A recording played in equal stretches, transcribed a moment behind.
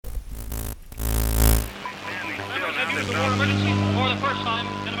use the water emergency for the first time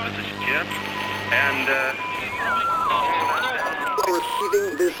in about... This is Jim, and,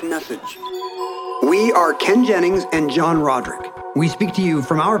 Receiving this message. We are Ken Jennings and John Roderick. We speak to you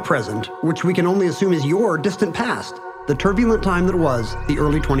from our present, which we can only assume is your distant past, the turbulent time that was the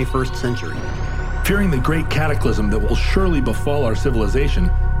early 21st century. Fearing the great cataclysm that will surely befall our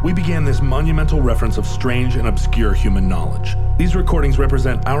civilization, we began this monumental reference of strange and obscure human knowledge. These recordings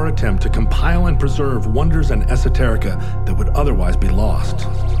represent our attempt to compile and preserve wonders and esoterica that would otherwise be lost.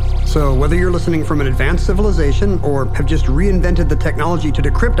 So whether you're listening from an advanced civilization or have just reinvented the technology to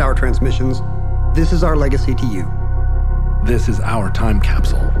decrypt our transmissions, this is our legacy to you. This is our time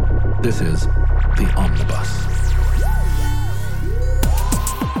capsule. This is the Omnibus.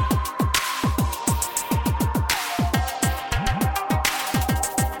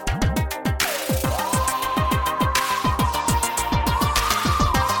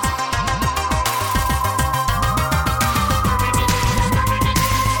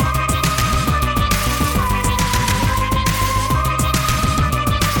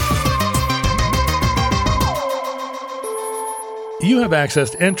 You have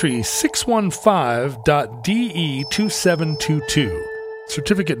accessed entry 615.DE2722,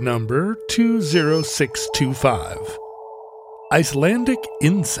 certificate number 20625. Icelandic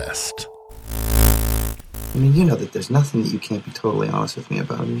incest. I mean, you know that there's nothing that you can't be totally honest with me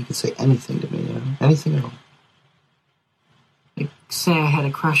about. I mean, you can say anything to me, you know? Anything at all. Like, say I had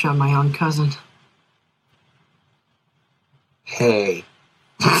a crush on my own cousin. Hey.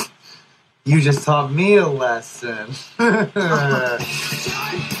 You just taught me a lesson. All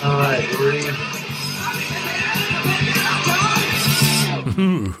right, read.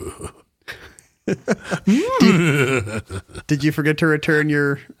 Did you forget to return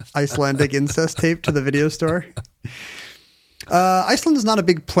your Icelandic incest tape to the video store? Iceland is not a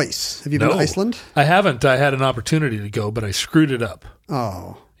big place. Have you been to Iceland? I haven't. I had an opportunity to go, but I screwed it up.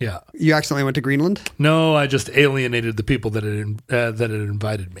 Oh. Yeah. You accidentally went to Greenland? No, I just alienated the people that had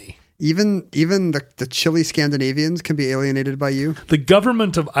invited me. Even the chilly Scandinavians can be alienated by you? The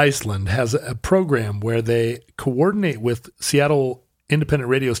government of Iceland has a program where they coordinate with Seattle independent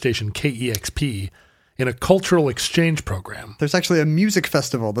radio station KEXP in a cultural exchange program. There's actually a music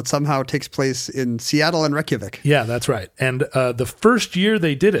festival that somehow takes place in Seattle and Reykjavik. Yeah, that's right. And the first year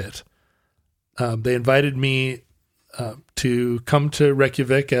they did it, they invited me to come to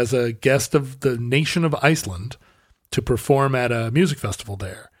Reykjavik as a guest of the nation of Iceland to perform at a music festival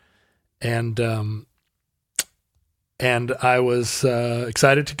there. And I was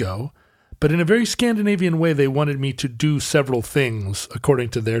excited to go, but in a very Scandinavian way, they wanted me to do several things according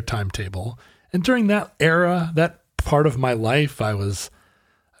to their timetable. And during that era, that part of my life, I was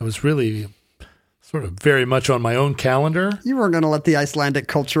really sort of very much on my own calendar. You weren't going to let the Icelandic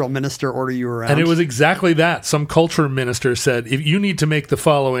cultural minister order you around. And it was exactly that. Some culture minister said, if you need to make the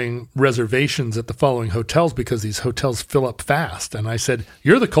following reservations at the following hotels because these hotels fill up fast. And I said,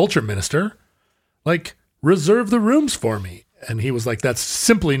 you're the culture minister. Like, reserve the rooms for me. And he was like, that's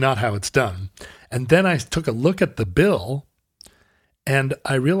simply not how it's done. And then I took a look at the bill and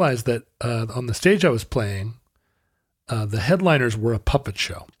I realized that on the stage I was playing, the headliners were a puppet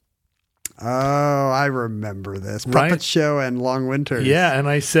show. Oh, I remember this. Puppet Show and Long Winters. Yeah, and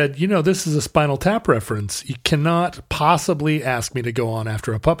I said, this is a Spinal Tap reference. You cannot possibly ask me to go on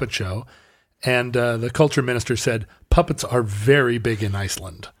after a puppet show. And the culture minister said, puppets are very big in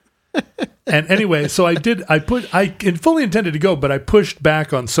Iceland. And anyway, so I fully intended to go, but I pushed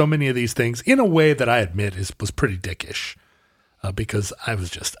back on so many of these things in a way that I admit was pretty dickish. Because I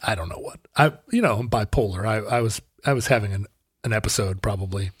was just, I don't know what. I'm bipolar. I was having an episode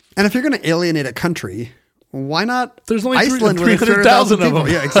probably. And if you're going to alienate a country, why not There's only Iceland 300,000 of them.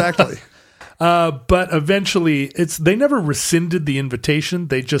 Yeah, exactly. But eventually they never rescinded the invitation.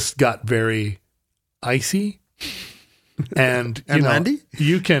 They just got very icy. And, Landy?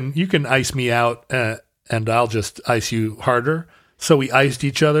 you can ice me out and I'll just ice you harder. So we iced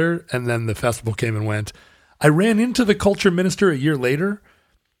each other and then the festival came and went. I ran into the culture minister a year later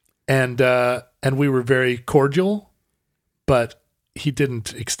and we were very cordial, but he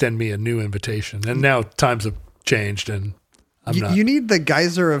didn't extend me a new invitation. And now times have changed and You need the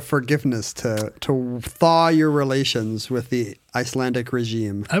geyser of forgiveness to thaw your relations with the Icelandic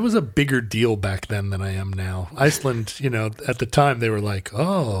regime. I was a bigger deal back then than I am now. Iceland, at the time they were like,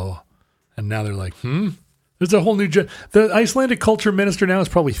 oh, and now they're like, There's a whole new... The Icelandic culture minister now is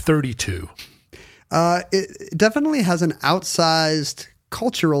probably 32. It definitely has an outsized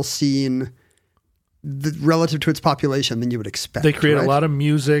cultural scene relative to its population than you would expect. They create a lot of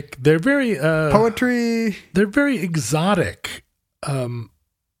music. They're very... poetry. They're very exotic.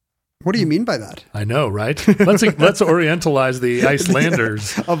 What do you mean by that? I know, right? Let's Orientalize the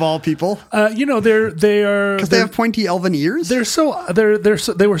Icelanders Of all people, they are because they have pointy elven ears. they were so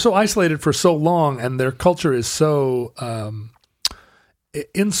isolated for so long, and their culture is so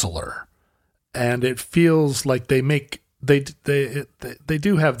insular, and it feels like they do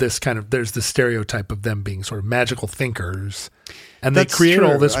have this kind of, there's this stereotype of them being sort of magical thinkers, and they That's create true.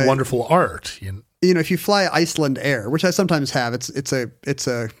 all this wonderful art. If you fly Iceland Air, which I sometimes have,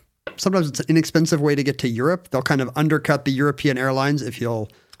 sometimes it's an inexpensive way to get to Europe. They'll kind of undercut the European airlines if you'll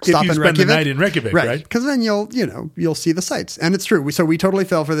stop if you in spend Reykjavik. the night in Reykjavik, right? Because then you'll see the sights, and it's true. So we totally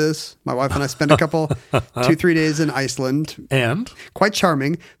fell for this. My wife and I spent a couple 2-3 days in Iceland. And Quite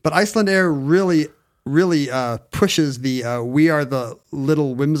charming, but Iceland Air really pushes the we are the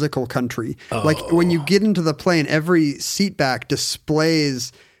little whimsical country. Like when you get into the plane, every seat back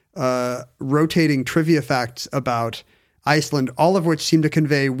displays rotating trivia facts about Iceland, all of which seem to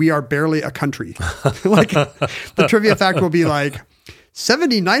convey we are barely a country. Like the trivia fact will be like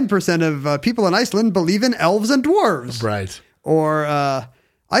 79% of people in Iceland believe in elves and dwarves. right. Or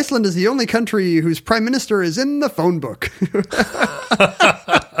Iceland is the only country whose prime minister is in the phone book.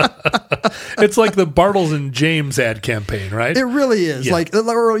 It's like the Bartles and James ad campaign, right? It really is. Yeah. Like,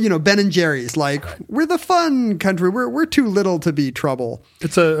 or, Ben and Jerry's, like, we're the fun country. We're too little to be trouble.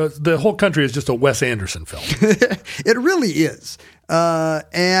 It's the whole country is just a Wes Anderson film. It really is.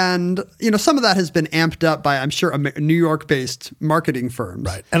 And some of that has been amped up by, I'm sure, New York-based marketing firms.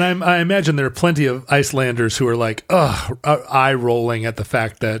 Right. And I imagine there are plenty of Icelanders who are like, eye rolling at the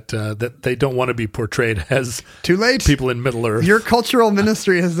fact that they don't want to be portrayed as Too late. people in Middle Earth. Your cultural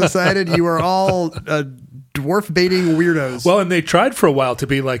ministry has decided you are all dwarf baiting weirdos. Well, and they tried for a while to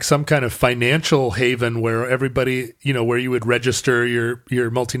be like some kind of financial haven where everybody, where you would register your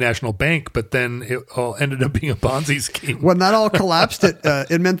multinational bank, but then it all ended up being a Ponzi scheme. When that all collapsed,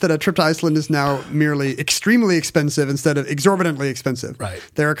 it meant that a trip to Iceland is now merely extremely expensive instead of exorbitantly expensive. Right.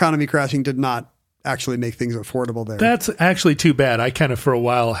 Their economy crashing did not actually make things affordable there. That's actually too bad. I kind of for a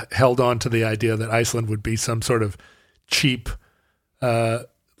while held on to the idea that Iceland would be some sort of cheap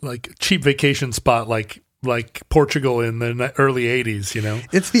vacation spot like Portugal in the early 80s,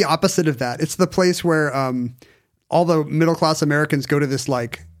 It's the opposite of that. It's the place where all the middle-class Americans go to this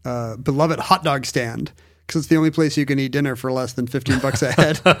beloved hot dog stand because it's the only place you can eat dinner for less than $15 a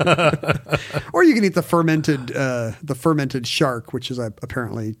head. Or you can eat the fermented shark, which is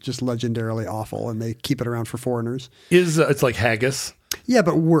apparently just legendarily awful, and they keep it around for foreigners. It's like haggis. Yeah,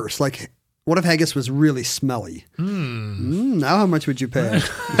 but worse. Like, what if haggis was really smelly? Now how much would you pay?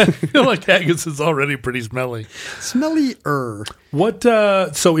 I feel like haggis is already pretty smelly. Smelly-er. What?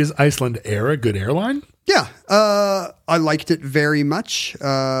 So is Iceland Air a good airline? Yeah, I liked it very much.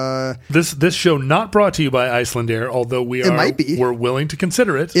 This show not brought to you by Iceland Air, although might be. We're willing to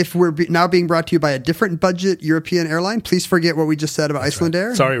consider it. If we're now being brought to you by a different budget European airline, please forget what we just said about Iceland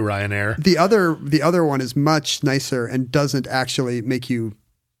Air. Sorry, Ryanair. The other one is much nicer and doesn't actually make you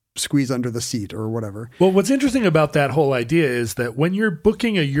squeeze under the seat or whatever. Well, what's interesting about that whole idea is that when you're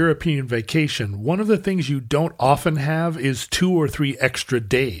booking a European vacation, one of the things you don't often have is 2 or 3 extra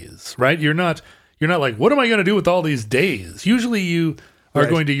days, right? You're not like, what am I going to do with all these days? Usually you are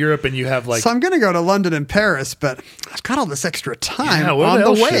going to Europe and you have like... So I'm going to go to London and Paris, but I've got all this extra time what on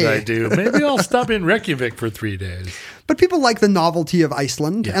else the way. should I do? Maybe I'll stop in Reykjavik for 3 days. But people like the novelty of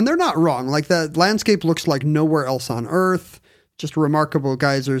Iceland, and they're not wrong. Like, the landscape looks like nowhere else on Earth. Just remarkable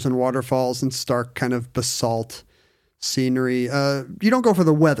geysers and waterfalls and stark kind of basalt scenery. You don't go for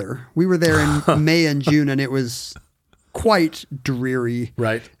the weather. We were there in May and June, and it was quite dreary,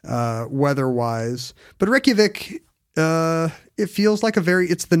 right? Weather-wise. But Reykjavik, it feels like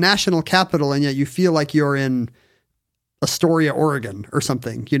it's the national capital, and yet you feel like you're in Astoria, Oregon, or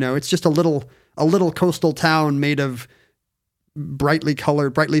something. It's just a little coastal town made of brightly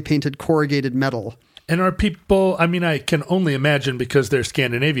colored, brightly painted corrugated metal. And are people, I can only imagine because they're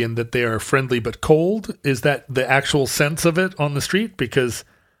Scandinavian that they are friendly but cold. Is that the actual sense of it on the street? Because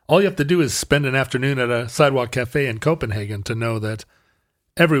all you have to do is spend an afternoon at a sidewalk cafe in Copenhagen to know that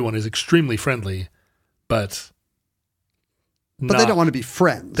everyone is extremely friendly, but they don't want to be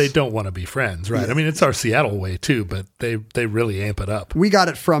friends. They don't want to be friends, right? Yeah. It's our Seattle way too, but they really amp it up. We got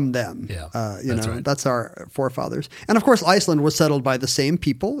it from them. Yeah, that's right. That's our forefathers. And of course, Iceland was settled by the same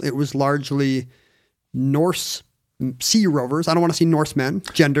people. It was largely Norse sea rovers. I don't want to see Norsemen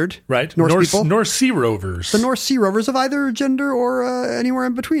gendered. Right. Norse people. Norse sea rovers. The Norse sea rovers of either gender or anywhere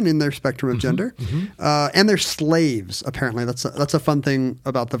in between in their spectrum of gender. And they're slaves, apparently. That's a fun thing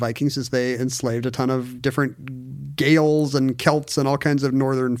about the Vikings is they enslaved a ton of different Gaels and Celts and all kinds of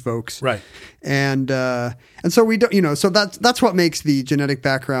northern folks. Right. And so we don't, so that's what makes the genetic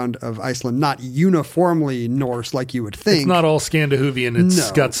background of Iceland not uniformly Norse like you would think. It's not all Scandinavian.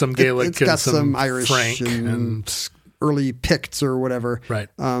 It's got some Gaelic it's got and some Irish Frank and early Picts or whatever. Right.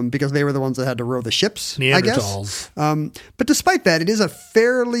 Because they were the ones that had to row the ships, I guess. Neanderthals. But despite that, it is a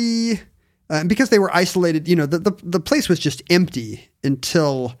fairly, because they were isolated, the place was just empty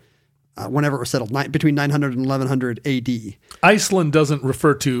until whenever it was settled, between 900 and 1100 AD. Iceland doesn't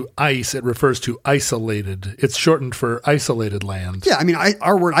refer to ice, it refers to isolated. It's shortened for isolated land. Yeah, I mean,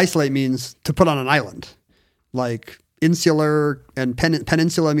 our word isolate means to put on an island. Like insular and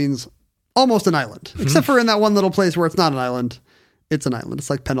peninsula means almost an island, except for in that one little place where it's not an island. It's an island. It's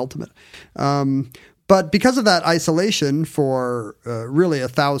like penultimate. But because of that isolation for really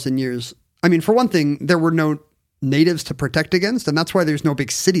 1,000 years, I mean, for one thing, there were no natives to protect against, and that's why there's no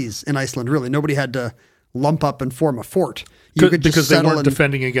big cities in Iceland, really. Nobody had to lump up and form a fort. Because they weren't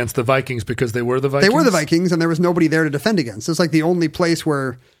defending against the Vikings because they were the Vikings? They were the Vikings, and there was nobody there to defend against. It's like the only place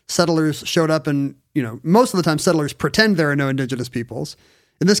where settlers showed up, and, most of the time settlers pretend there are no indigenous peoples.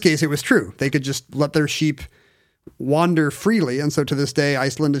 In this case, it was true. They could just let their sheep wander freely, and so to this day,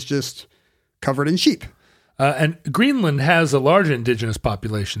 Iceland is just covered in sheep. And Greenland has a large indigenous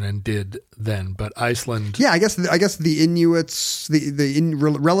population and did then, but Iceland... Yeah, I guess the Inuits, the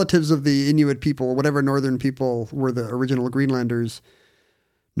relatives of the Inuit people, whatever northern people were the original Greenlanders,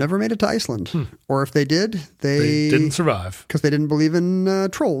 never made it to Iceland. Or if they did, they didn't survive. Because they didn't believe in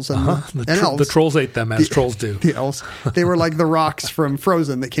trolls and elves. The trolls ate them, as trolls do. The elves. They were like the rocks from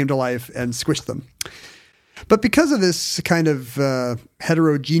Frozen that came to life and squished them. But because of this kind of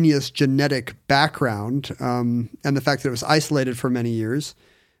heterogeneous genetic background and the fact that it was isolated for many years,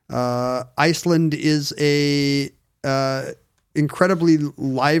 Iceland is a incredibly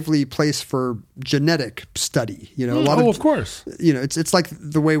lively place for genetic study. Of course. It's like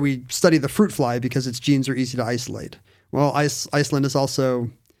the way we study the fruit fly because its genes are easy to isolate. Well, Iceland is also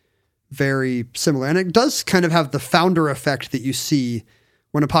very similar, and it does kind of have the founder effect that you see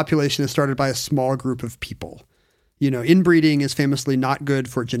when a population is started by a small group of people. Inbreeding is famously not good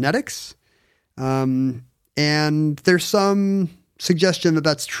for genetics. And there's some suggestion that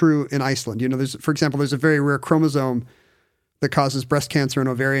that's true in Iceland. For example, there's a very rare chromosome that causes breast cancer and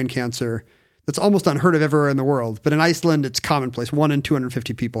ovarian cancer that's almost unheard of everywhere in the world. But in Iceland, it's commonplace. 1 in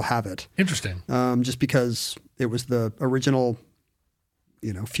 250 people have it. Interesting. Just because it was the original,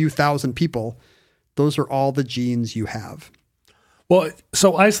 few thousand people. Those are all the genes you have. Well,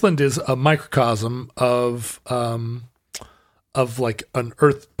 so Iceland is a microcosm of like an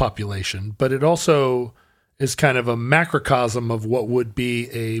Earth population, but it also is kind of a macrocosm of what would be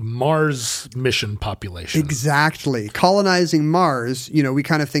a Mars mission population. Exactly. Colonizing Mars, we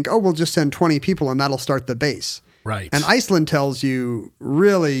kind of think, we'll just send 20 people and that'll start the base. Right. And Iceland tells you,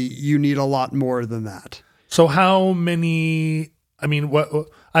 really, you need a lot more than that. So how many,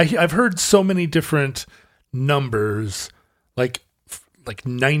 I've heard so many different numbers, like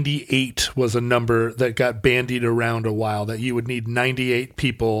 98 was a number that got bandied around a while, that you would need 98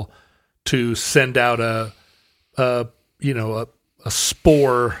 people to send out a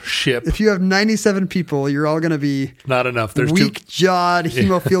spore ship. If you have 97 people, you're all going to be not enough. There's weak-jawed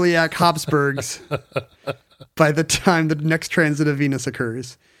hemophiliac Habsburgs by the time the next transit of Venus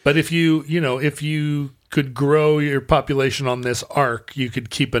occurs. But if you could grow your population on this arc, you could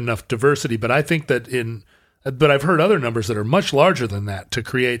keep enough diversity. But I think that but I've heard other numbers that are much larger than that to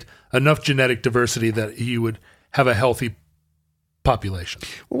create enough genetic diversity that you would have a healthy population.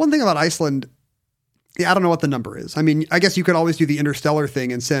 Well, one thing about Iceland, I don't know what the number is. I mean, I guess you could always do the interstellar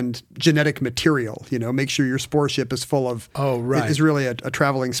thing and send genetic material, make sure your spore ship is full of, is really a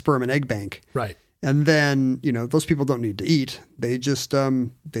traveling sperm and egg bank. Right. And then, those people don't need to eat. They just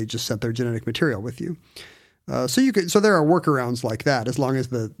sent their genetic material with you. So there are workarounds like that, as long as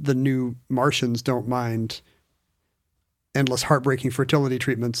the new Martians don't mind endless heartbreaking fertility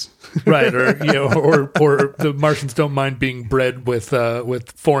treatments. Right. Or the Martians don't mind being bred with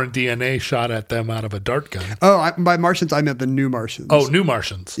foreign DNA shot at them out of a dart gun. Oh, by Martians, I meant the new Martians. Oh, new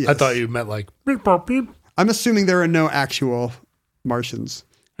Martians. Yes. I thought you meant like beep, beep, beep. I'm assuming there are no actual Martians.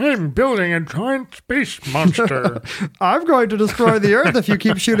 I'm building a giant space monster. I'm going to destroy the Earth if you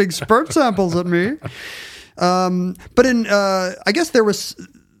keep shooting sperm samples at me. But I guess there was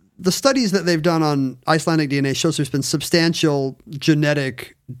the studies that they've done on Icelandic DNA shows there's been substantial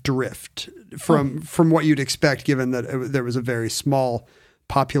genetic drift from what you'd expect, given that there was a very small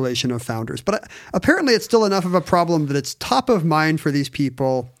population of founders. But apparently it's still enough of a problem that it's top of mind for these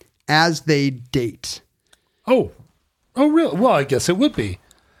people as they date. Oh, really? Well, I guess it would be.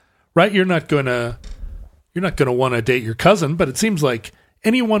 Right? You're not going to you're not going to want to date your cousin, but it seems like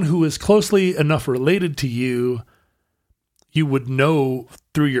anyone who is closely enough related to you, you would know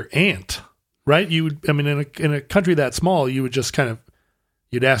through your aunt, right? You would, I mean, in a country that small, you would just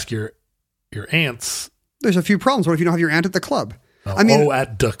you'd ask your aunts. There's a few problems. What if you don't have your aunt at the club?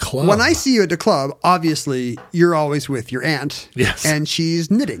 At the club. When I see you at the club, obviously you're always with your aunt. Yes. And she's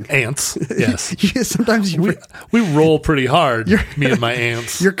knitting. Aunts. Yes. Sometimes we roll pretty hard, me and my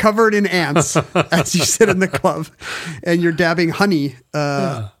aunts. You're covered in ants as you sit in the club, and you're dabbing honey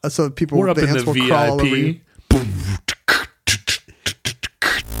so people, We're up the in ants the will crawl over you. VIP.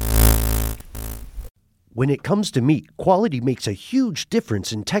 When it comes to meat, quality makes a huge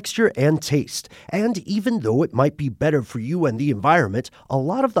difference in texture and taste. And even though it might be better for you and the environment, a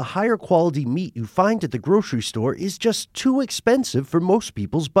lot of the higher quality meat you find at the grocery store is just too expensive for most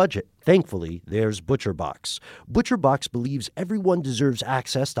people's budget. Thankfully, there's ButcherBox. ButcherBox believes everyone deserves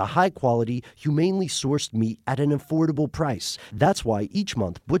access to high-quality, humanely sourced meat at an affordable price. That's why each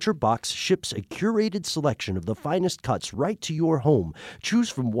month, ButcherBox ships a curated selection of the finest cuts right to your home.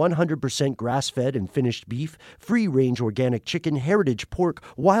 Choose from 100% grass-fed and finished beef, free-range organic chicken, heritage pork,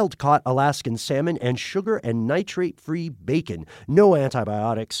 wild-caught Alaskan salmon, and sugar and nitrate-free bacon. No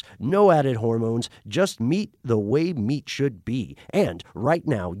antibiotics, no added hormones, just meat the way meat should be. And right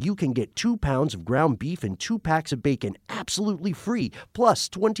now, you can get 2 pounds of ground beef and 2 packs of bacon absolutely free, plus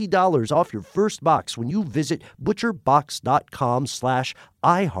 $20 off your first box when you visit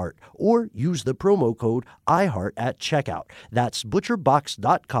butcherbox.com/iHeart or use the promo code iHeart at checkout. That's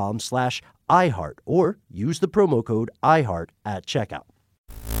butcherbox.com/iHeart or use the promo code iHeart at checkout.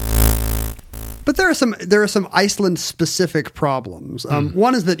 But there are some Iceland specific problems.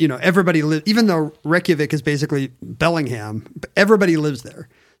 One is that, everybody lives, even though Reykjavik is basically Bellingham, everybody lives there.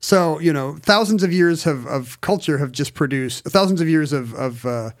 So, thousands of years of culture have just produced, thousands of years of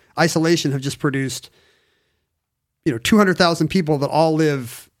isolation have just produced, 200,000 people that all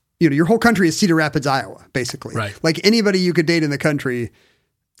live, your whole country is Cedar Rapids, Iowa, basically. Right. Like anybody you could date in the country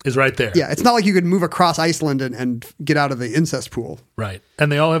is right there. Yeah. It's not like you could move across Iceland and get out of the incest pool. Right.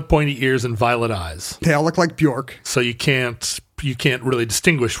 And they all have pointy ears and violet eyes. They all look like Bjork. So you can't really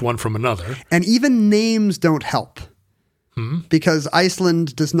distinguish one from another. And even names don't help. Because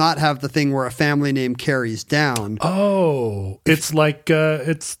Iceland does not have the thing where a family name carries down. Oh, it's like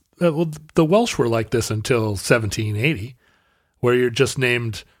the Welsh were like this until 1780, where you're just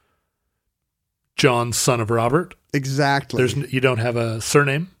named John, son of Robert. Exactly. You don't have a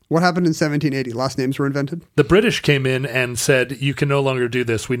surname. What happened in 1780? Last names were invented? The British came in and said, you can no longer do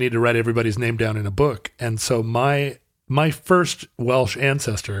this. We need to write everybody's name down in a book. And so my first Welsh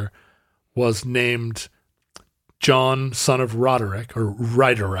ancestor was named John, son of Roderick, or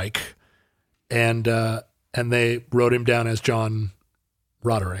Ryderich, and they wrote him down as John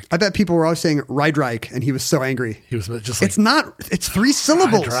Roderick. I bet people were always saying Rydreich, and he was so angry. He was just like, it's 3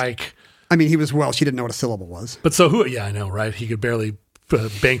 syllables. Rydreich. I mean, he was Welsh. He didn't know what a syllable was. But so yeah, I know, right? He could barely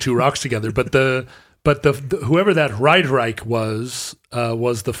bang 2 rocks together. But the whoever that Rydreich was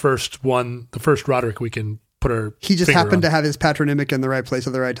the first Roderick we can put our He just finger happened on. to have his patronymic in the right place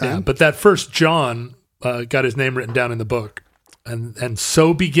at the right time. Yeah, but that first John got his name written down in the book, and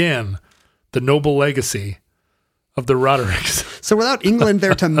so began the noble legacy of the Rodericks. So without England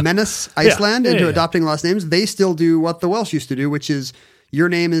there to menace Iceland into adopting last names, they still do what the Welsh used to do, which is your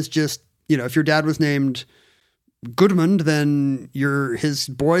name is just, if your dad was named Gudmund, then his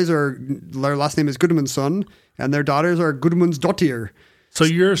boys their last name is Gudmundsson, and their daughters are Gudmundsdottir. So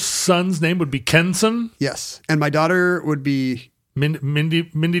your son's name would be Kenson? Yes, and my daughter would be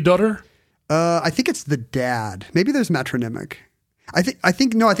Mindy daughter. I think it's the dad. Maybe there's matronymic. I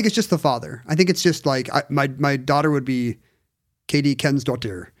think it's just the father. I think it's just like my daughter would be Katie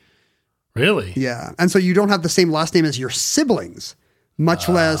Kensdottir. Really? Yeah. And so you don't have the same last name as your siblings, much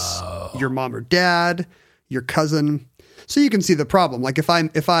less your mom or dad, your cousin. So you can see the problem. Like if I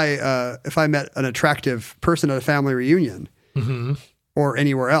met an attractive person at a family reunion or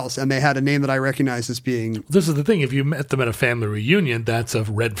anywhere else, and they had a name that I recognize as being, this is the thing. If you met them at a family reunion, that's a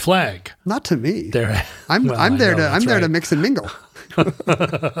red flag. not to me. I'm there to mix and mingle. But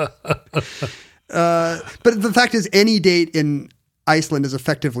the fact is, any date in Iceland is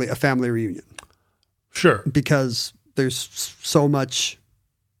effectively a family reunion. Sure. Because there's so much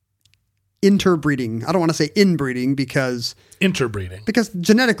interbreeding. I don't want to say inbreeding because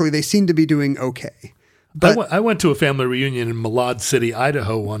genetically they seem to be doing okay. But I went to a family reunion in Malad City,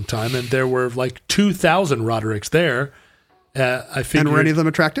 Idaho one time, and there were like 2,000 Rodericks there. I figured, and were any of them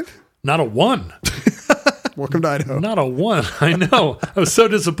attractive? Not a one. Welcome to Idaho. Not a one. I know. I was so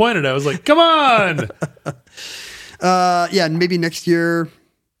disappointed. I was like, come on. And maybe next year,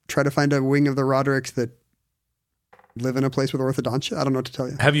 try to find a wing of the Rodericks that live in a place with orthodontia. I don't know what to tell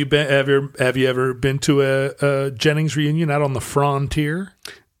you. Have you ever been to a Jennings reunion out on the frontier?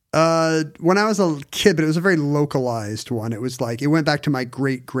 When I was a kid, but it was a very localized one. It was like, it went back to my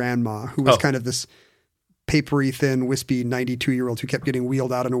great grandma, who was kind of this papery, thin, wispy 92-year-old who kept getting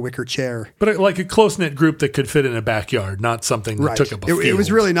wheeled out in a wicker chair. But like a close-knit group that could fit in a backyard, not something that took up a field. It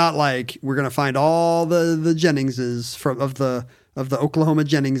was really not like, we're going to find all the Jenningses of the Oklahoma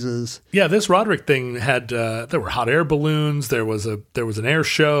Jenningses. Yeah, this Roderick thing had, there were hot air balloons. There was an air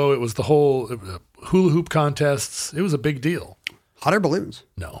show. It was the whole hula hoop contests. It was a big deal. Hot air balloons?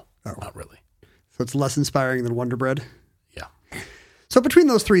 No, not really. So it's less inspiring than Wonder Bread? Yeah. So between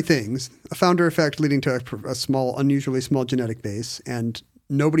those three things, a founder effect leading to a small, unusually small genetic base, and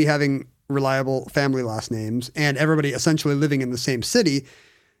nobody having reliable family last names, and everybody essentially living in the same city,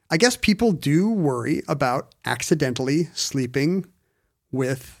 I guess people do worry about accidentally sleeping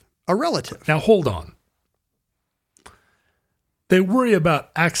with a relative. Now, hold on. They worry about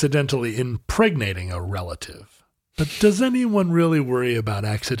accidentally impregnating a relative. But does anyone really worry about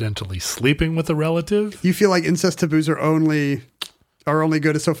accidentally sleeping with a relative? You feel like incest taboos are only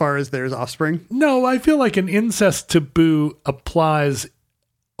good so far as there's offspring? No, I feel like an incest taboo applies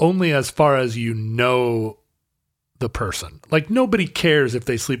only as far as you know the person. Like, nobody cares if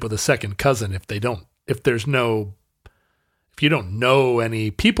they sleep with a second cousin if you don't know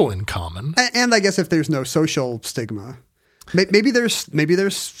any people in common. And I guess if there's no social stigma. Maybe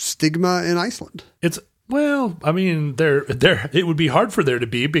there's stigma in Iceland. Well, I mean, it would be hard for there to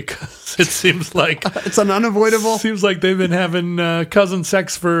be because it seems like it's an unavoidable. Seems like they've been having cousin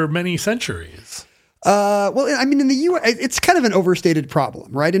sex for many centuries. Well, I mean, in the U.S., it's kind of an overstated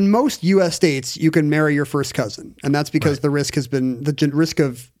problem, right? In most U.S. states, you can marry your first cousin, and that's because the risk has been the risk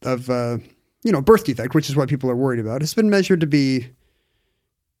of birth defect, which is what people are worried about, has been measured to be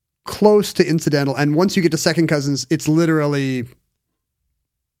close to incidental. And once you get to second cousins, it's literally,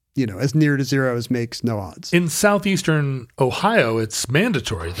 as near to zero as makes no odds. In southeastern Ohio, it's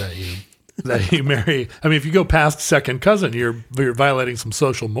mandatory that you marry. I mean, if you go past second cousin, you're violating some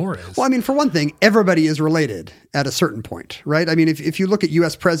social mores. Well, I mean, for one thing, everybody is related at a certain point, right? I mean, if you look at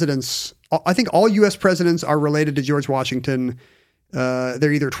U.S. presidents, I think all U.S. presidents are related to George Washington.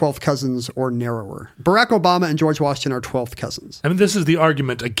 They're either 12th cousins or narrower. Barack Obama and George Washington are 12th cousins. I mean, this is the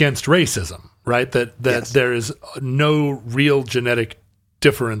argument against racism, right? That Yes. There is no real genetic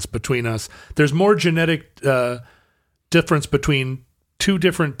difference between us. There's more genetic difference between two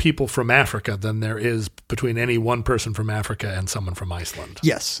different people from Africa than there is between any one person from Africa and someone from Iceland.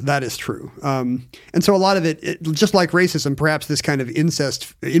 Yes, that is true. And so a lot of it, just like racism, perhaps this kind of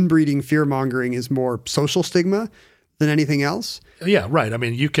incest, inbreeding, fear-mongering is more social stigma than anything else. Yeah, right. I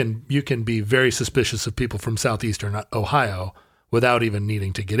mean, you can be very suspicious of people from southeastern Ohio without even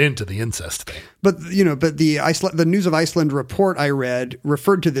needing to get into the incest thing. But the News of Iceland report I read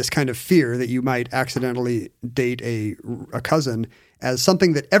referred to this kind of fear that you might accidentally date a cousin as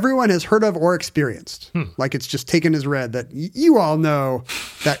something that everyone has heard of or experienced. Like it's just taken as read that you all know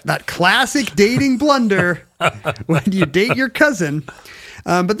that classic dating blunder when you date your cousin.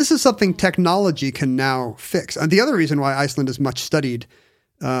 But this is something technology can now fix. And the other reason why Iceland is much studied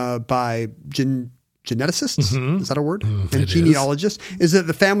by geneticists, is that a word? And genealogists, is that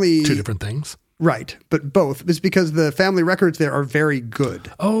the family... Two different things. Right, but both. Is because the family records there are very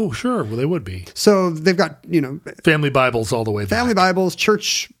good. Oh, sure. Well, they would be. So they've got, family Bibles all the way back. Family Bibles,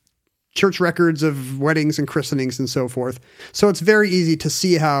 church records of weddings and christenings and so forth. So it's very easy to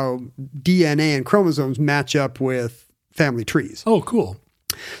see how DNA and chromosomes match up with family trees. Oh, cool.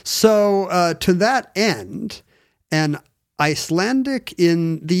 So to that end, an Icelandic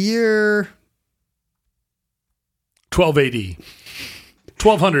in the year 12 AD.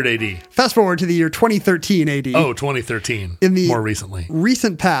 1200 AD. Fast forward to the year 2013 AD. Oh, 2013. In the more recently.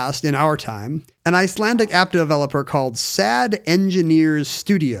 Recent past, in our time, an Icelandic app developer called Sad Engineers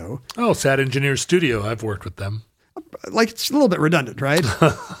Studio. Oh, Sad Engineers Studio. I've worked with them. Like, it's a little bit redundant, right?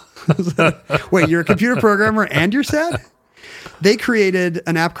 Wait, you're a computer programmer and you're sad? They created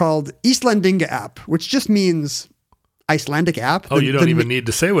an app called Íslendinga app, which just means Icelandic app. Oh, you don't even need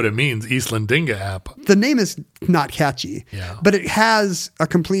to say what it means, Íslendinga app. The name is not catchy, but it has a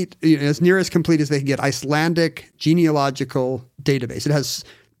complete, as near as complete as they can get, Icelandic genealogical database. It has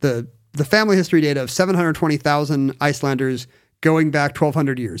the family history data of 720,000 Icelanders going back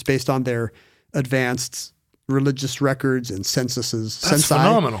 1,200 years based on their advanced religious records and censuses, That's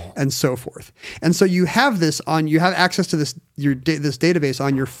phenomenal, and so forth. And so you have access to this database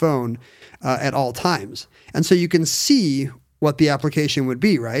on your phone at all times, and so you can see what the application would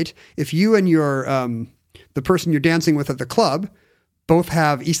be. Right, if you and your the person you're dancing with at the club both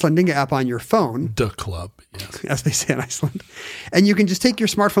have Icelandinga app on your phone, The club. Yes. as they say in Iceland, and you can just take your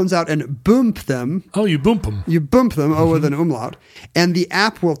smartphones out and boomp them. Oh, you boomp them. You boomp them, with an umlaut, and the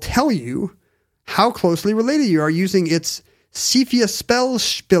app will tell you how closely related you are using its Cephia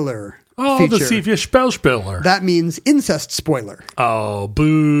Spellspiller Oh, feature. the Cephia Spellspiller. That means incest spoiler. Oh,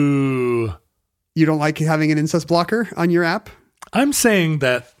 boo. You don't like having an incest blocker on your app? I'm saying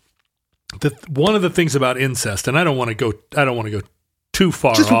that one of the things about incest, and I don't want to go too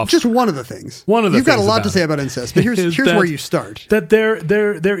far off. Just one of the things. One of the You've got a things lot about to say it about incest, but here's is where you start. That there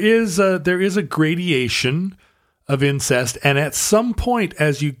is a gradation of incest, and at some point,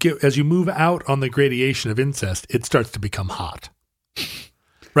 as you move out on the gradation of incest, it starts to become hot.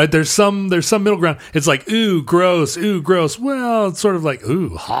 Right? There's some middle ground. It's like, ooh, gross, ooh, gross. Well, it's sort of like,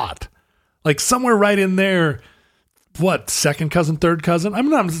 ooh, hot. Like somewhere right in there. What, second cousin, third cousin? I'm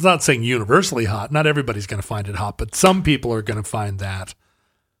not saying universally hot. Not everybody's going to find it hot, but some people are going to find that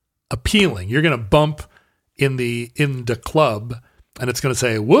appealing. You're going to bump in the club, and it's going to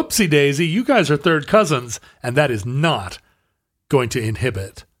say, whoopsie daisy, you guys are third cousins, and that is not going to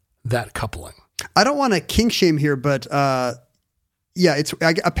inhibit that coupling. I don't want to kink shame here, but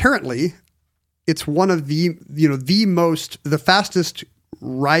apparently it's one of the fastest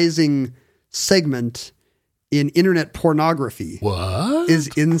rising segment in internet pornography. What? Is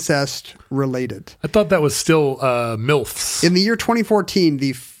incest related. I thought that was still MILFs. In the year 2014,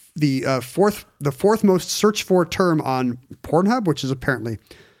 the fourth most searched for term on Pornhub, which is apparently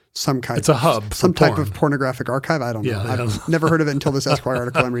some kind. It's a hub. Some for type porn. of pornographic archive. I don't know. Yeah, I've never heard of it until this Esquire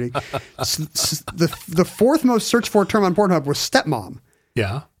article I'm reading. The fourth most searched for term on Pornhub was stepmom.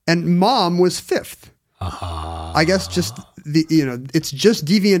 Yeah. And mom was fifth. I guess just it's just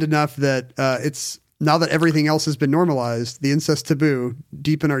deviant enough that it's now that everything else has been normalized, the incest taboo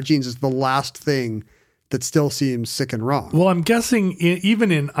deep in our genes is the last thing that still seems sick and wrong. Well, I'm guessing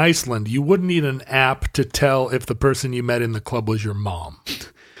even in Iceland, you wouldn't need an app to tell if the person you met in the club was your mom.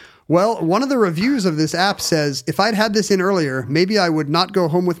 Well, one of the reviews of this app says, if I'd had this in earlier, maybe I would not go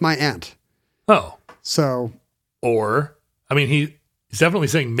home with my aunt. Oh. So. Or, I mean, he's definitely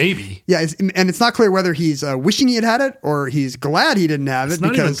saying maybe. Yeah, and it's not clear whether he's wishing he had had it or he's glad he didn't have it. It's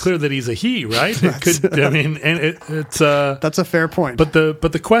not even clear that he's a he, right? It could. I mean, and it's. That's a fair point. But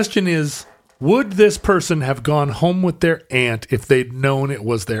the question is, would this person have gone home with their aunt if they'd known it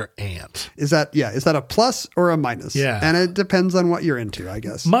was their aunt? Is that a plus or a minus? Yeah, and it depends on what you're into, I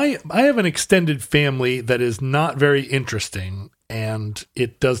guess. I have an extended family that is not very interesting, and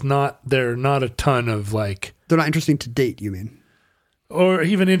it does not. There are not a ton of like. They're not interesting to date. You mean? Or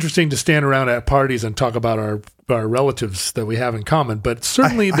even interesting to stand around at parties and talk about our relatives that we have in common. But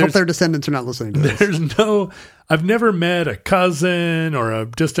certainly I hope their descendants are not listening to this. I've never met a cousin or a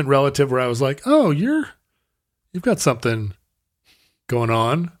distant relative where I was like, oh, you've got something going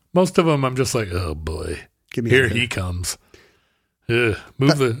on. Most of them I'm just like, oh boy, here he comes. You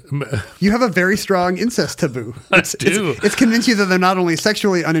have a very strong incest taboo. I do. It's convinced you that they're not only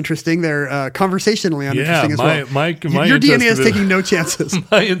sexually uninteresting, they're conversationally uninteresting as well. Your DNA is taking no chances.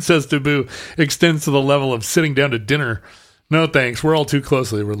 My incest taboo extends to the level of sitting down to dinner. No thanks. We're all too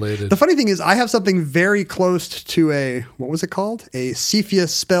closely related. The funny thing is I have something very close to what was it called? A Cephia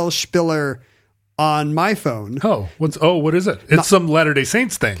Spellspiller on my phone. What is it? It's some Latter-day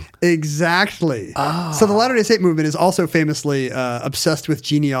Saints thing. Exactly. So the Latter-day Saint movement is also famously obsessed with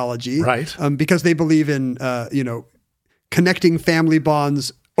genealogy. Right. Because they believe in, connecting family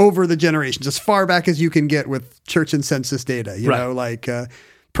bonds over the generations, as far back as you can get with church and census data,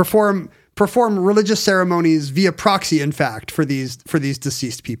 perform religious ceremonies via proxy, in fact, for these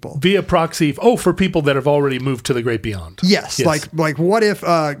deceased people. Via proxy, for people that have already moved to the great beyond. Yes. Like what if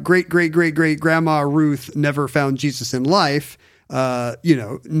great grandma Ruth never found Jesus in life?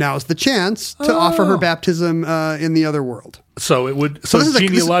 Now's the chance to offer her baptism in the other world. So it would. So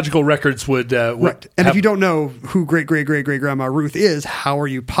genealogical records would. Right. And if you don't know who great grandma Ruth is, how are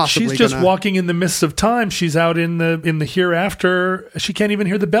you possibly? She's just walking in the mists of time. She's out in the hereafter. She can't even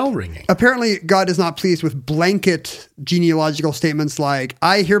hear the bell ringing. Apparently, God is not pleased with blanket genealogical statements like,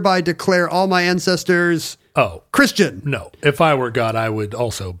 "I hereby declare all my ancestors." Christian. No. If I were God, I would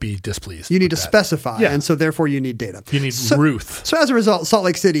also be displeased. You need to specify, and so therefore you need data. You need Ruth. So as a result, Salt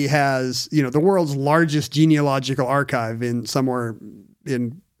Lake City has, the world's largest genealogical archive hidden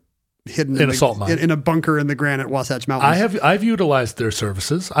in a salt mine, in a bunker in the granite Wasatch Mountains. I've utilized their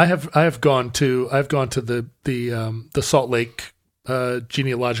services. I've gone to the Salt Lake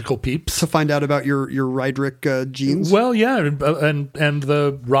genealogical peeps to find out about your Rydrick genes. Well, yeah, and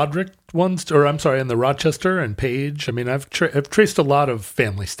the Roderick ones, and the Rochester and Page. I mean, I've traced a lot of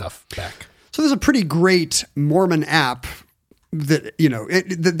family stuff back. So there's a pretty great Mormon app that,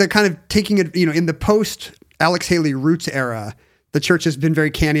 they're kind of taking it, in the post Alex Haley Roots era, the church has been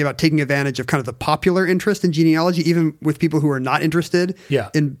very canny about taking advantage of kind of the popular interest in genealogy, even with people who are not interested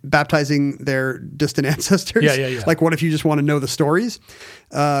in baptizing their distant ancestors. Yeah. Like, what if you just want to know the stories?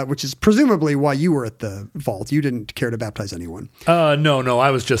 Which is presumably why you were at the vault. You didn't care to baptize anyone. No.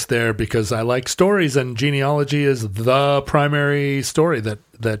 I was just there because I like stories, and genealogy is the primary story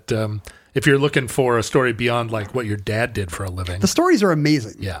that if you're looking for a story beyond like what your dad did for a living. The stories are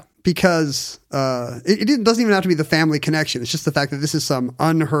amazing. Yeah. Because it doesn't even have to be the family connection. It's just the fact that this is some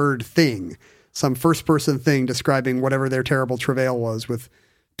unheard thing, some first-person thing describing whatever their terrible travail was with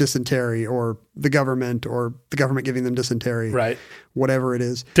dysentery or the government giving them dysentery. Right. Whatever it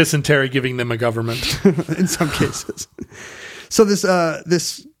is. Dysentery giving them a government. In some cases. So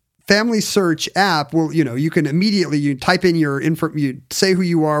this family search app will, you can immediately, you type in your info, you say who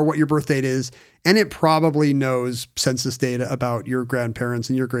you are, what your birth date is, and it probably knows census data about your grandparents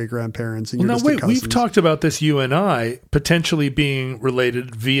and your great-grandparents and your distant cousins. We've talked about this, you and I, potentially being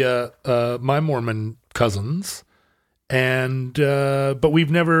related via my Mormon cousins, and but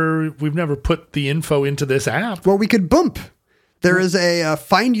we've never put the info into this app. Well, we could bump. There is a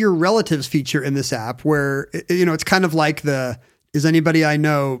find your relatives feature in this app where, it's kind of like is anybody I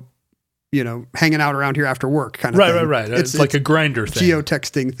know, hanging out around here after work kind of thing. Right. It's like a Grindr thing.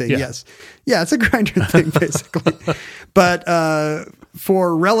 Geotexting thing, yes. Yeah, it's a Grindr thing, basically. But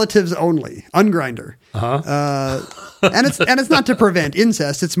for relatives only, ungrindr. And it's not to prevent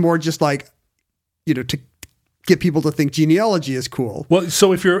incest. It's more just like, to get people to think genealogy is cool. Well,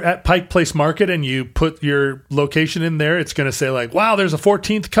 so if you're at Pike Place Market and you put your location in there, it's going to say like, wow, there's a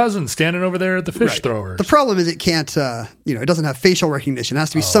 14th cousin standing over there at the fish throwers. The problem is it can't, it doesn't have facial recognition. It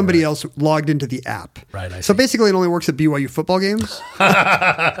has to be somebody else logged into the app. Right. So basically it only works at BYU football games,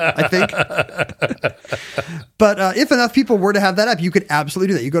 I think. But if enough people were to have that app, you could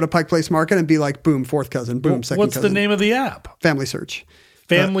absolutely do that. You go to Pike Place Market and be like, boom, fourth cousin, boom, second cousin. What's the name of the app? Family Search.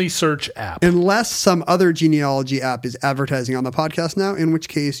 Family Search app. Unless some other genealogy app is advertising on the podcast now, in which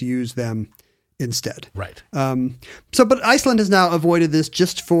case use them instead. Right. But Iceland has now avoided this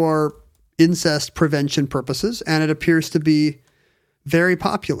just for incest prevention purposes, and it appears to be very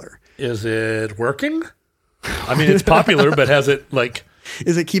popular. Is it working? I mean, it's popular, but has it like...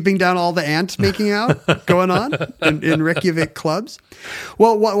 Is it keeping down all the ant making out going on in Reykjavik clubs?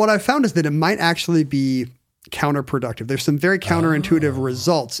 Well, what I found is that it might actually be counterproductive. There's some very counterintuitive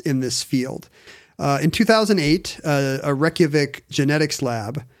results in this field. In 2008, a Reykjavik genetics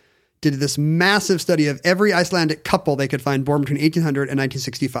lab did this massive study of every Icelandic couple they could find born between 1800 and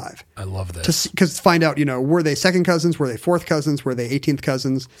 1965. I love this. Because find out, were they second cousins? Were they fourth cousins? Were they 18th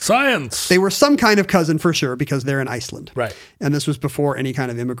cousins? Science! They were some kind of cousin for sure because they're in Iceland. Right. And this was before any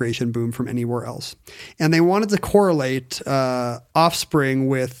kind of immigration boom from anywhere else. And they wanted to correlate offspring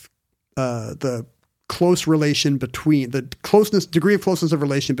with the close relation between the degree of closeness of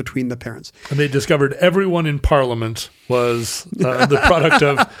relation between the parents. And they discovered everyone in Parliament was the product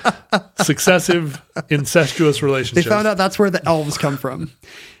of successive incestuous relationships. They found out that's where the elves come from.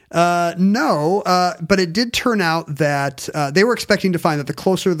 But it did turn out that they were expecting to find that the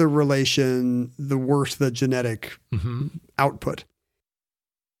closer the relation, the worse the genetic output.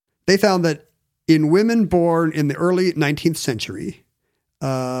 They found that in women born in the early 19th century,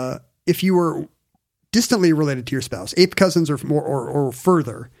 if you were distantly related to your spouse, eighth cousins or more or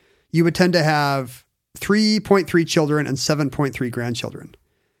further, you would tend to have 3.3 children and 7.3 grandchildren.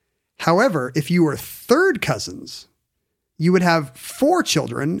 However, if you were third cousins, you would have 4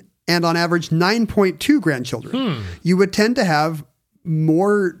 children and on average 9.2 grandchildren. You would tend to have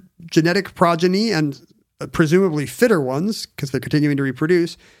more genetic progeny and presumably fitter ones because they're continuing to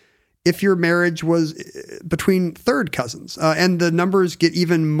reproduce if your marriage was between third cousins. And the numbers get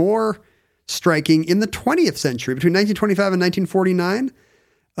even more striking in the 20th century. Between 1925 and 1949,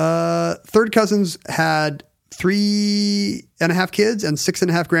 third cousins had 3.5 kids and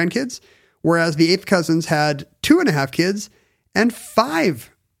 6.5 grandkids, whereas the eighth cousins had 2.5 kids and 5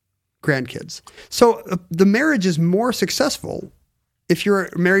 grandkids. So the marriage is more successful if you're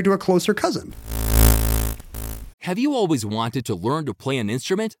married to a closer cousin. Have you always wanted to learn to play an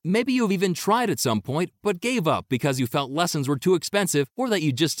instrument? Maybe you've even tried at some point, but gave up because you felt lessons were too expensive or that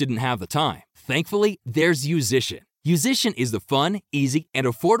you just didn't have the time. Thankfully, there's Musician. Musician is the fun, easy, and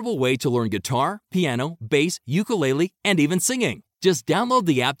affordable way to learn guitar, piano, bass, ukulele, and even singing. Just download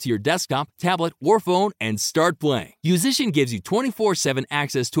the app to your desktop, tablet, or phone and start playing. Musician gives you 24/7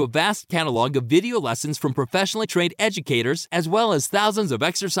 access to a vast catalog of video lessons from professionally trained educators, as well as thousands of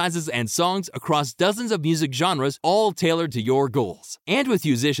exercises and songs across dozens of music genres, all tailored to your goals. And with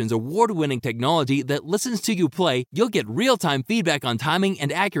Musician's award-winning technology that listens to you play, you'll get real-time feedback on timing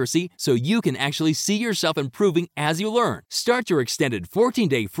and accuracy so you can actually see yourself improving as you learn. Start your extended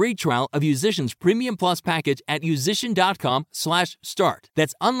 14-day free trial of Musician's Premium Plus package at musician.com/start.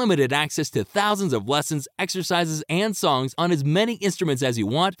 That's unlimited access to thousands of lessons, exercises, and songs on as many instruments as you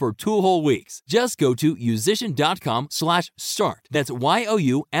want for 2 whole weeks. Just go to musician.com/start. That's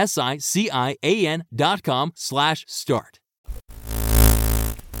YOUSICIAN.com/start.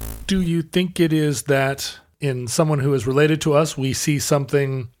 Do you think it is that in someone who is related to us, we see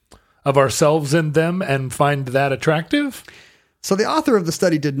something of ourselves in them and find that attractive? So the author of the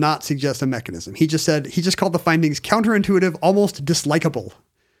study did not suggest a mechanism. He just called the findings counterintuitive, almost dislikable,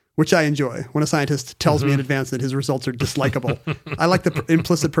 which I enjoy when a scientist tells me in advance that his results are dislikable. I like the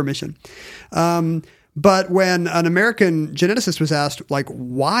implicit permission. But when an American geneticist was asked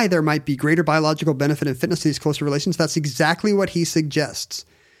why there might be greater biological benefit in fitness to these closer relations, that's exactly what he suggests.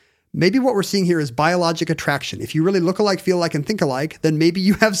 Maybe what we're seeing here is biologic attraction. If you really look alike, feel alike, and think alike, then maybe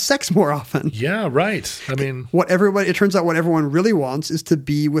you have sex more often. Yeah, right. I mean, it turns out what everyone really wants is to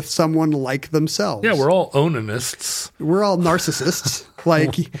be with someone like themselves. Yeah, we're all onanists. We're all narcissists.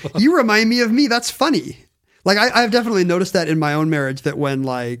 You remind me of me. That's funny. I've definitely noticed that in my own marriage, that when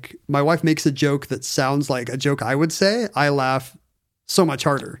my wife makes a joke that sounds like a joke I would say, I laugh so much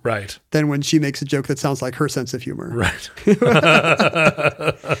harder. Right. Than when she makes a joke that sounds like her sense of humor. Right.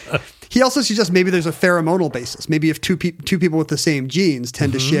 He also suggests maybe there's a pheromonal basis. Maybe if two people with the same genes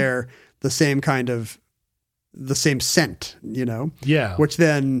tend to share the same scent, Yeah. which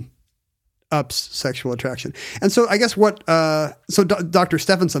then ups sexual attraction. And so I guess Dr.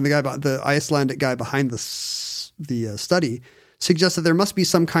 Stephenson, the Icelandic guy behind the study, suggests that there must be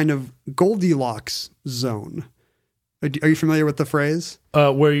some kind of Goldilocks zone. Are you familiar with the phrase?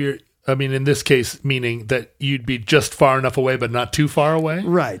 In this case, meaning that you'd be just far enough away, but not too far away?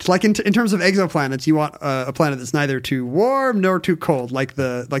 Right. Like in terms of exoplanets, you want a planet that's neither too warm nor too cold, like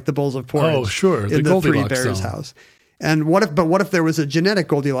the bowls of porridge. Oh, sure. In the Three Bears house. And what if there was a genetic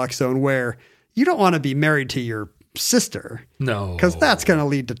Goldilocks zone where you don't want to be married to your sister? No. Because that's going to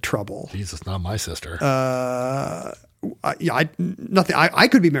lead to trouble. Jesus, not my sister. I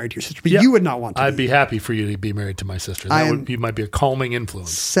could be married to your sister, but you would not want to. I'd be happy for you to be married to my sister. You might be a calming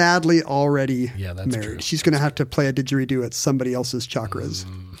influence. Sadly, already that's married. True. She's going to have to play a didgeridoo at somebody else's chakras.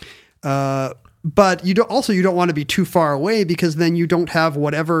 But you don't want to be too far away, because then you don't have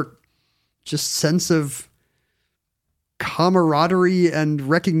whatever just sense of camaraderie and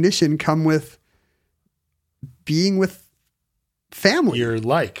recognition come with being with family. You're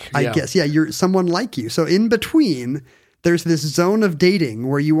I guess. Yeah. You're someone like you. So in between, there's this zone of dating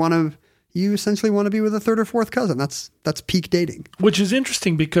where you essentially want to be with a third or fourth cousin. That's peak dating. Which is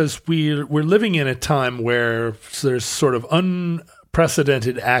interesting, because we're living in a time where there's sort of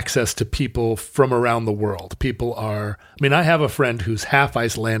unprecedented access to people from around the world. I have a friend who's half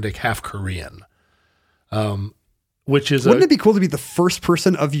Icelandic, half Korean. Wouldn't it be cool to be the first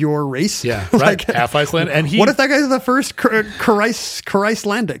person of your race? Yeah, right. Half Icelandic, and what if that guy's the first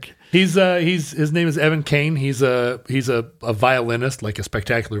Icelandic? His name is Evan Kane. He's a violinist, like a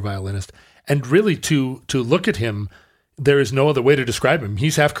spectacular violinist, and really to look at him, there is no other way to describe him.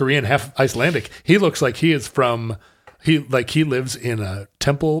 He's half Korean, half Icelandic. He looks like he is he lives in a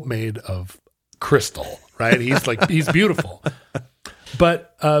temple made of crystal. Right? He's beautiful,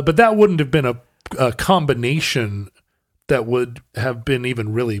 but that wouldn't have been a combination that would have been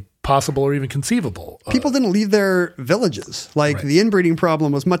even really possible or even conceivable. People didn't leave their villages. The inbreeding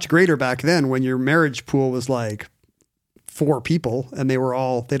problem was much greater back then, when your marriage pool was 4 people and they'd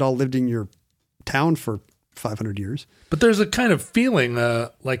all lived in your town for 500 years. But there's a kind of feeling,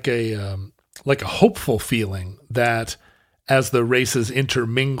 like a hopeful feeling, that as the races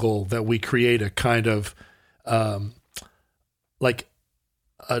intermingle, that we create a kind of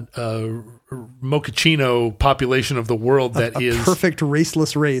a mochaccino population of the world that is perfect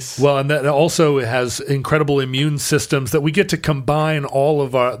raceless race. Well, and that also has incredible immune systems, that we get to combine all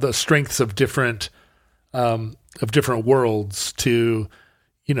of the strengths of different worlds to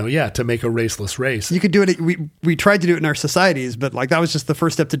make a raceless race. You could do it. We tried to do it in our societies, but that was just the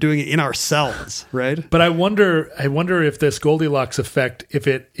first step to doing it in ourselves, right? But I wonder if this Goldilocks effect, if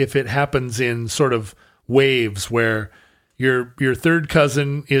it happens in sort of waves, where your third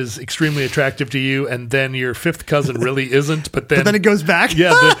cousin is extremely attractive to you, and then your fifth cousin really isn't, but then it goes back.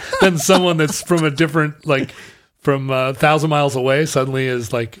 Yeah, then someone that's from a different from 1,000 miles away suddenly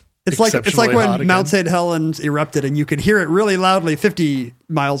is like It's like exceptionally hot when Mount again. St. Helens erupted and you could hear it really loudly 50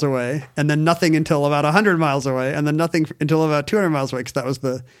 miles away, and then nothing until about 100 miles away, and then nothing until about 200 miles away, because that was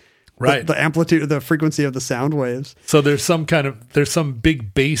the amplitude, the frequency of the sound waves. So there's some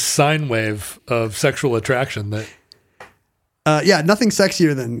big bass sine wave of sexual attraction that. Nothing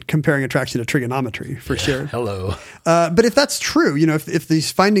sexier than comparing attraction to trigonometry, for sure. Hello. But if that's true, if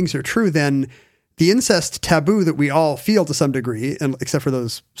these findings are true, then the incest taboo that we all feel to some degree, and except for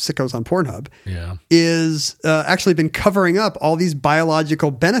those sickos on Pornhub, is actually been covering up all these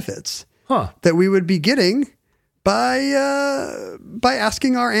biological benefits that we would be getting by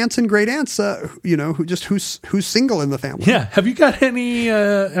asking our aunts and great aunts, who's single in the family. Yeah. Have you got any?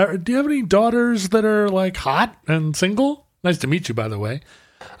 Do you have any daughters that are like hot and single? Nice to meet you, by the way.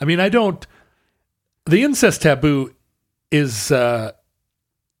 I mean, I don't. The incest taboo is there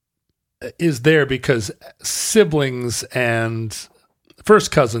because siblings and first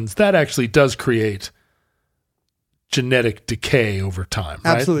cousins, that actually does create genetic decay over time,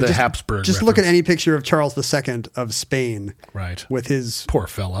 right? Absolutely. The Habsburg Just look at any picture of Charles II of Spain. Right. With his poor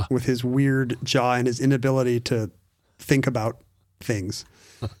fella. With his weird jaw and his inability to think about things.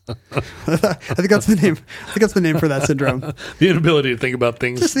 I think that's the name. I think that's the name for that syndrome. The inability to think about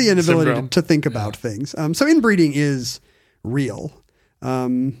things. Just the inability syndrome. to think about things. So inbreeding is real.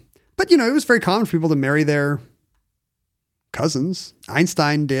 But, it was very common for people to marry their cousins.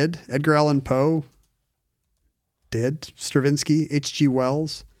 Einstein did. Edgar Allan Poe did. Stravinsky, H.G.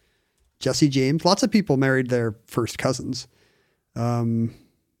 Wells, Jesse James. Lots of people married their first cousins.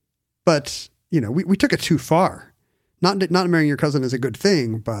 But, we took it too far. Not marrying your cousin is a good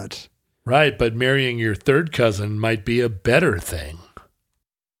thing, but... Right, but marrying your third cousin might be a better thing.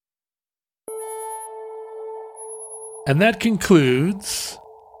 And that concludes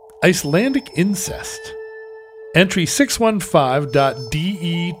Icelandic incest. Entry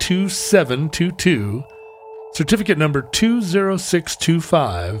 615.DE2722, certificate number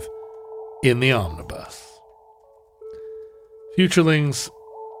 20625 in the omnibus. Futurelings,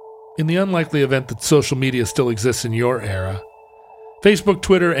 in the unlikely event that social media still exists in your era, Facebook,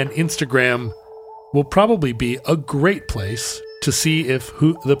 Twitter, and Instagram will probably be a great place to see if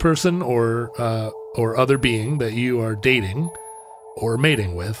the person or other being that you are dating or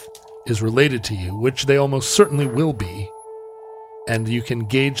mating with is related to you, which they almost certainly will be, and you can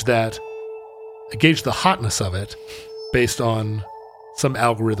gauge the hotness of it based on some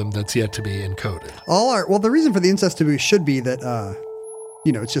algorithm that's yet to be encoded. The reason for the incest taboo should be that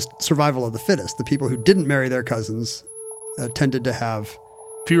it's just survival of the fittest. The people who didn't marry their cousins tended to have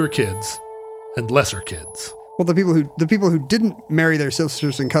fewer kids and lesser kids. Well, the people who didn't marry their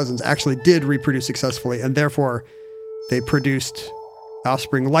sisters and cousins actually did reproduce successfully, and therefore they produced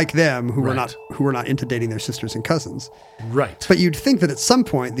offspring like them who were not into dating their sisters and cousins. Right. But you'd think that at some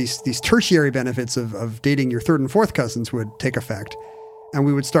point these tertiary benefits of dating your third and fourth cousins would take effect, and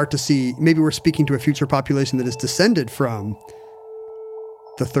we would start to see, maybe we're speaking to a future population that is descended from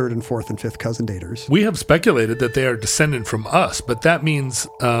the third and fourth and fifth cousin daters. We have speculated that they are descended from us, but that means...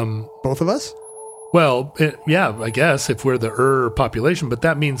 both of us? Well, I guess, if we're the population, but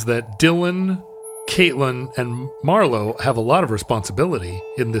that means that Dylan, Caitlin, and Marlo have a lot of responsibility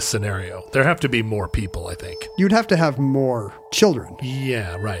in this scenario. There have to be more people, I think. You'd have to have more children.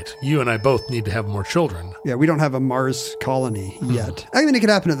 Yeah, right. You and I both need to have more children. Yeah, we don't have a Mars colony yet. I mean, it could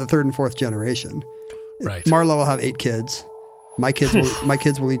happen at the third and fourth generation. Right. Marlo will have 8 kids. My kids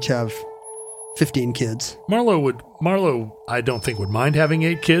will each have 15 kids. Marlo, I don't think would mind having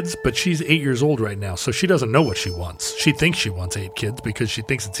 8 kids, but she's 8 years old right now, so she doesn't know what she wants. She thinks she wants 8 kids because she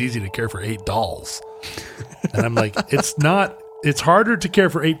thinks it's easy to care for 8 dolls. And I'm like, it's not. It's harder to care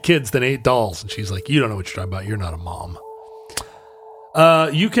for 8 kids than 8 dolls. And she's like, you don't know what you're talking about. You're not a mom.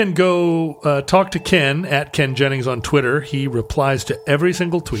 You can go talk to Ken at Ken Jennings on Twitter. He replies to every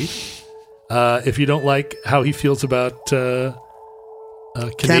single tweet. If you don't like how he feels about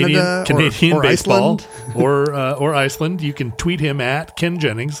Canadian or baseball Iceland. or Iceland, you can tweet him at Ken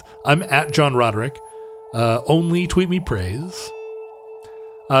Jennings. I'm at John Roderick. Only tweet me praise.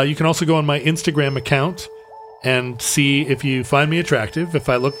 You can also go on my Instagram account and see if you find me attractive, if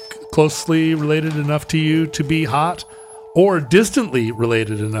I look closely related enough to you to be hot, or distantly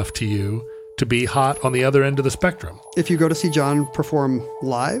related enough to you to be hot on the other end of the spectrum. If you go to see John perform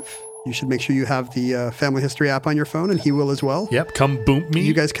live, you should make sure you have the Family History app on your phone, and he will as well. Yep, come boom me.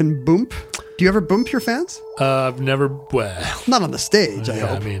 You guys can boom. Do you ever boom your fans? I've never, not on the stage, I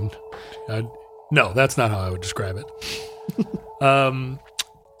hope. No, that's not how I would describe it.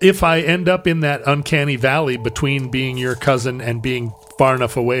 if I end up in that uncanny valley between being your cousin and being far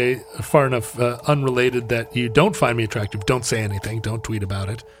enough unrelated that you don't find me attractive, don't say anything. Don't tweet about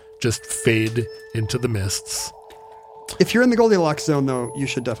it. Just fade into the mists. If you're in the Goldilocks zone, though, you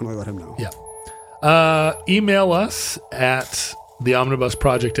should definitely let him know. Yeah. Email us at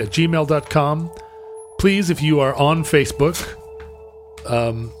theomnibusproject@gmail.com. Please, if you are on Facebook,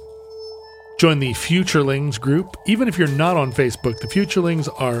 join the Futurelings group. Even if you're not on Facebook, the Futurelings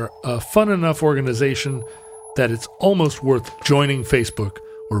are a fun enough organization that it's almost worth joining Facebook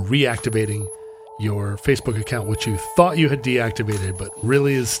or reactivating your Facebook account, which you thought you had deactivated, but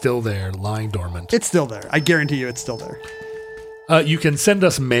really is still there, lying dormant. It's still there. I guarantee you it's still there. You can send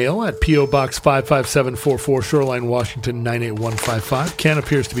us mail at P.O. Box 55744, Shoreline, Washington, 98155. Ken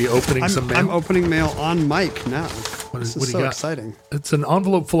appears to be opening some mail. I'm opening mail on mic now. What This do is you so got? exciting. It's an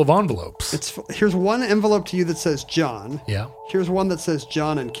envelope full of envelopes. Here's one envelope to you that says John. Yeah. Here's one that says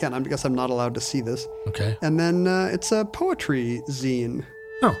John and Ken. I guess I'm not allowed to see this. Okay. And then it's a poetry zine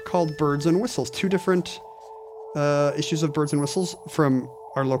called Birds and Whistles. 2 different issues of Birds and Whistles from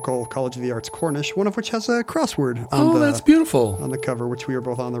our local College of the Arts, Cornish, one of which has a crossword on that's beautiful. On the cover, which we are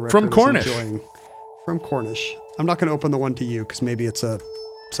both on the record From Cornish. enjoying. From Cornish. I'm not going to open the one to you because maybe it's a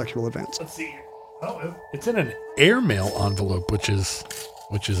sexual advance. Let's see. Oh, it's in an airmail envelope, which is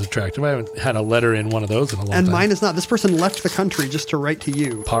attractive. I haven't had a letter in one of those in a long time. And mine is not. This person left the country just to write to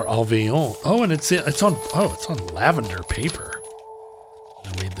you. Par Albion. Oh, and it's on lavender paper.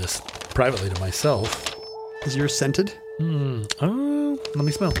 I read this privately to myself. Is yours scented? Let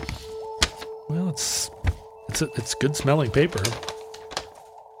me smell. Well, it's good smelling paper.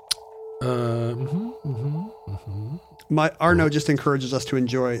 Arno just encourages us to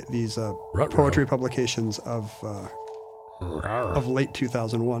enjoy these poetry publications of late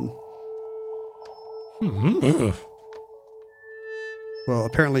 2001. Well,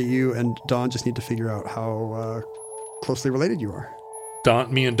 apparently you and Don just need to figure out how closely related you are.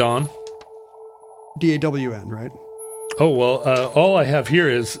 Me and Don? DAWN, right? Oh, well, all I have here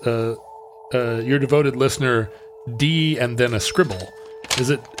is your devoted listener, D and then a scribble. Is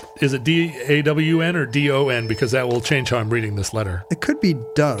it DAWN or DON? Because that will change how I'm reading this letter. It could be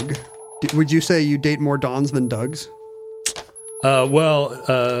Doug. Would you say you date more Dons than Dougs?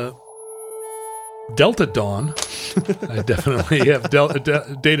 Delta Dawn. I definitely have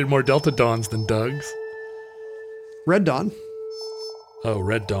dated more Delta Dawns than Dougs. Red Dawn. Oh,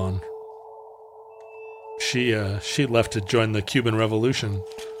 Red Dawn. She left to join the Cuban Revolution.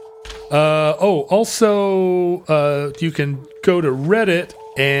 Also, you can go to Reddit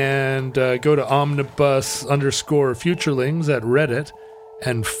and go to omnibus_futurelings at Reddit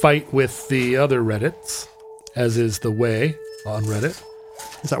and fight with the other Reddits, as is the way on Reddit.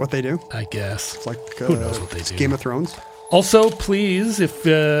 Is that what they do? I guess. It's like who knows what they do? Game of Thrones. Also, please, if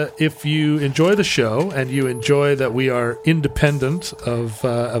you enjoy the show and you enjoy that we are independent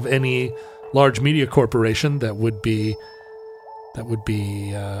of any large media corporation that would be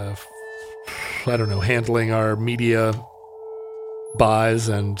I don't know, handling our media buys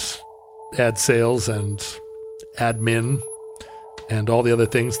and ad sales and admin and all the other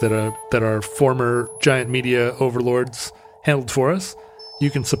things that our former giant media overlords handled for us.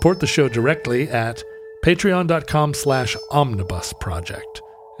 You can support the show directly at patreon.com/omnibusproject,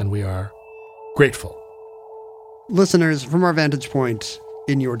 and we are grateful. Listeners, from our vantage point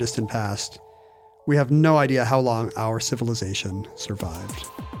in your distant past, we have no idea how long our civilization survived.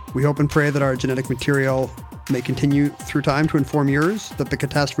 We hope and pray that our genetic material may continue through time to inform yours, that the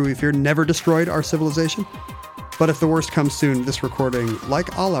catastrophe we feared never destroyed our civilization. But if the worst comes soon, this recording,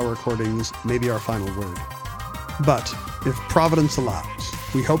 like all our recordings, may be our final word. But if Providence allows,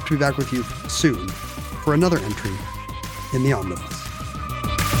 we hope to be back with you soon for another entry in the Omnibus.